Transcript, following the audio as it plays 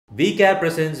WeCare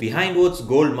presents Behindwoods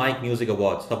Gold Mic Music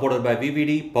Awards, supported by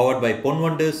VVD, powered by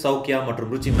Perfomance,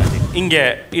 Rutchi Magic. இங்கே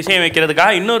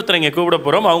இசையமைக்கிறதுக்காக இன்னொருத்தர் இங்கே கூப்பிட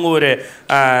போகிறோம். அவங்க ஒரு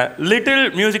லிட்டில்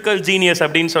மியூசிக்கல் ஜீனியஸ்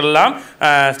அப்படின்னு சொல்லலாம்.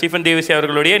 ஸ்டீஃபன் தேவசி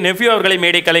அவர்களுடைய நெஃப்யூ அவர்களை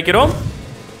மேடை கலைக்கிறோம்.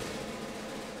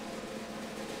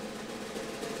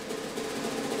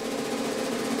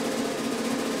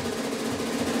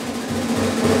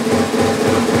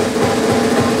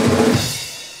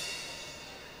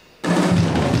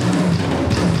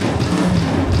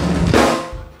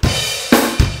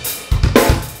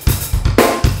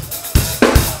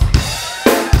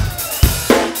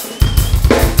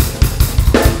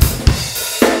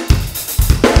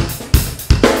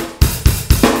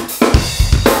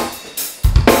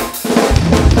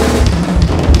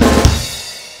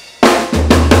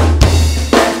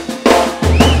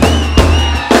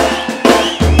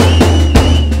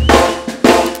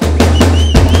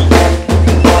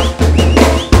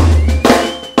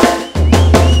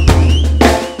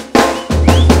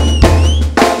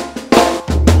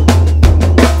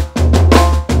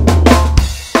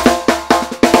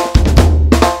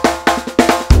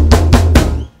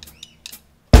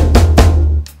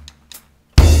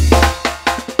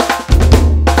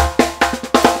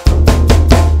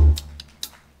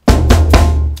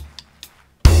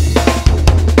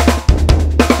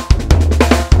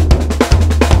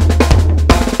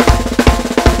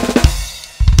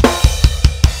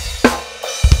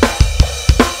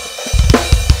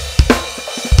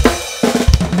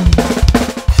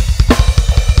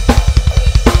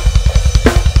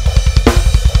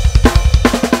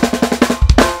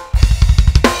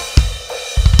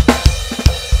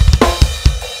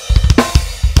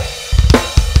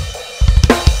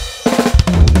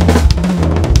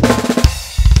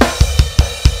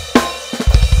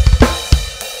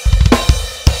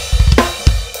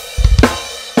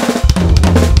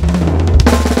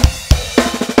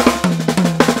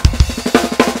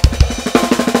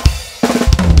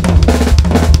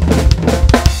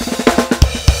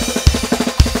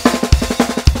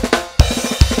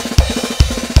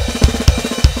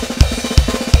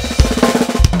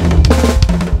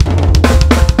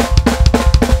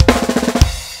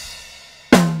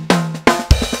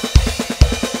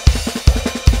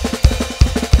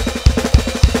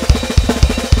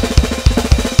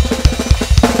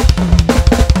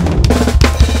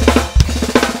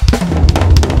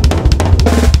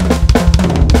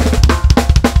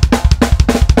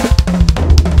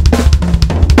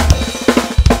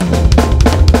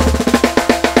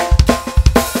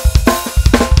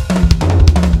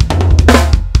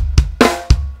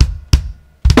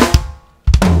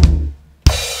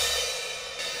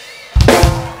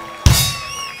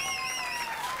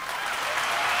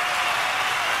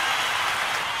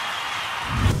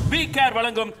 WeCare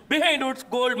வழங்கும் Behindwoods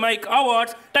Gold Mic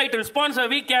Awards. Title sponsor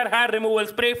WeCare Hair Removal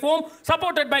Spray Foam.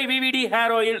 Supported by VVD Hair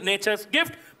Oil Nature's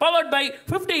Gift. Powered by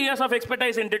 50 years of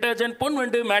expertise in detergent,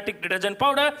 Ponvandu Matic Detergent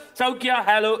Powder, Saukya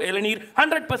Halo Elanir,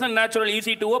 100% natural,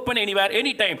 easy to open anywhere,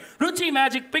 anytime. Rutchi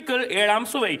Magic Pickle, Elam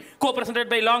Suvai. Co-presented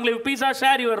by Long Live Pizza,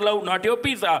 share your love, not your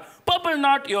pizza. Purple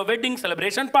Knot, your wedding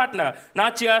celebration partner.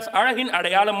 Nachias, Arahin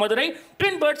Adayalam Madurai,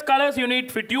 Twin Birds colors you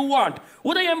need, fit you want.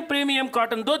 Udayam Premium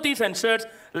Cotton Dhotis and Shirts,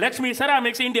 Lakshmi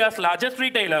Ceramics, India's largest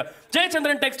retailer.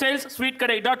 Jayachandran Textiles,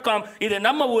 sweetkadai.com, இது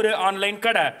நம்ம ஊரு online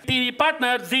கடை. TV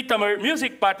partner, Z Tamil,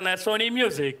 music partner, Sony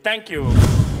Music. Thank you.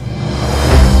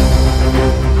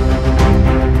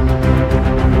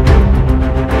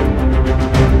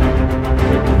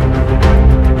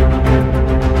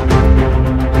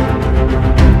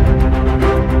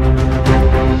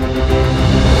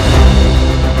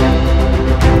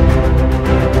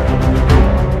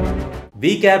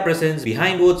 WeCare presents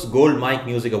Behindwoods Gold Mic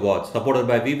Music Awards, supported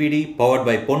by VVD, powered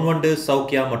by Perfomance,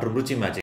 Rutchi Magic.